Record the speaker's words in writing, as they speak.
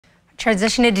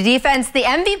Transitioning to defense, the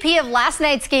MVP of last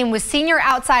night's game was senior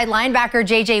outside linebacker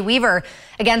J.J. Weaver.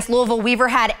 Against Louisville, Weaver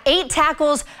had 8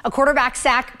 tackles, a quarterback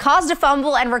sack, caused a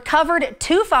fumble, and recovered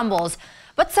 2 fumbles.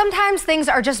 But sometimes things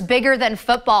are just bigger than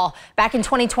football. Back in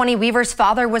 2020, Weaver's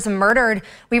father was murdered.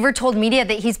 Weaver told media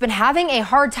that he's been having a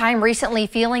hard time recently,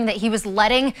 feeling that he was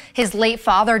letting his late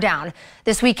father down.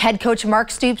 This week, head coach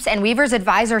Mark Stoops and Weaver's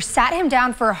advisor sat him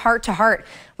down for a heart-to-heart.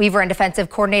 Weaver and defensive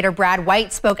coordinator Brad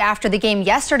White spoke after the game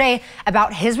yesterday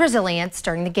about his resilience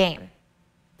during the game.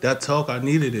 That talk, I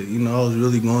needed it. You know, I was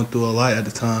really going through a lot at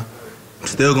the time. I'm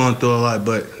still going through a lot,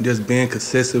 but just being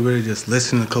consistent with it, just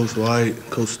listening to Coach White,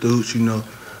 Coach Stoops, you know.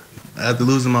 After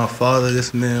losing my father,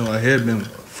 this man right here been a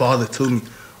father to me.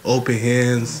 Open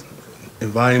hands,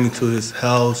 inviting me to his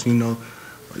house, you know.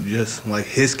 Just like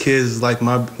his kids, like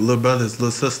my little brothers, little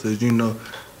sisters, you know.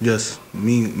 Just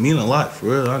mean a lot, for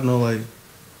real. I know, like,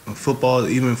 football,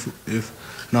 even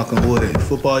if knock on wood, if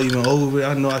football even over with,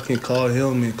 I know I can call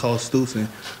him and call Stoops, and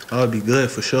I would be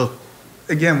good for sure.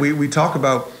 Again, we talk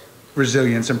about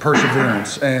resilience and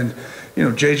perseverance, and you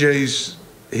know,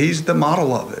 he's the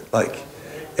model of it. Like,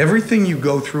 everything you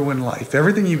go through in life,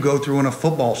 everything you go through in a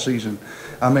football season.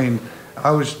 I mean,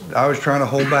 I was trying to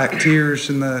hold back tears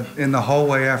in the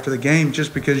hallway after the game,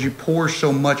 just because you pour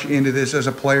so much into this as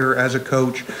a player, as a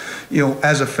coach, you know,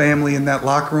 as a family in that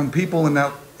locker room. People in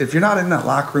that, if you're not in that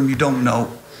locker room, you don't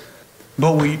know.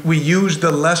 But we use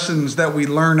the lessons that we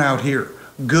learn out here,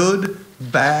 good,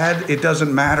 bad, it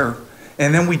doesn't matter.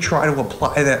 And then we try to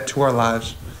apply that to our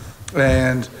lives.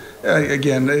 And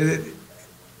again,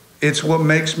 it's what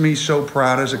makes me so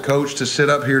proud as a coach to sit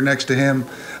up here next to him.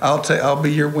 I'll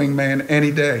be your wingman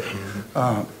any day.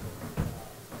 And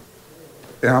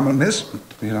I'm gonna miss him,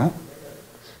 you know.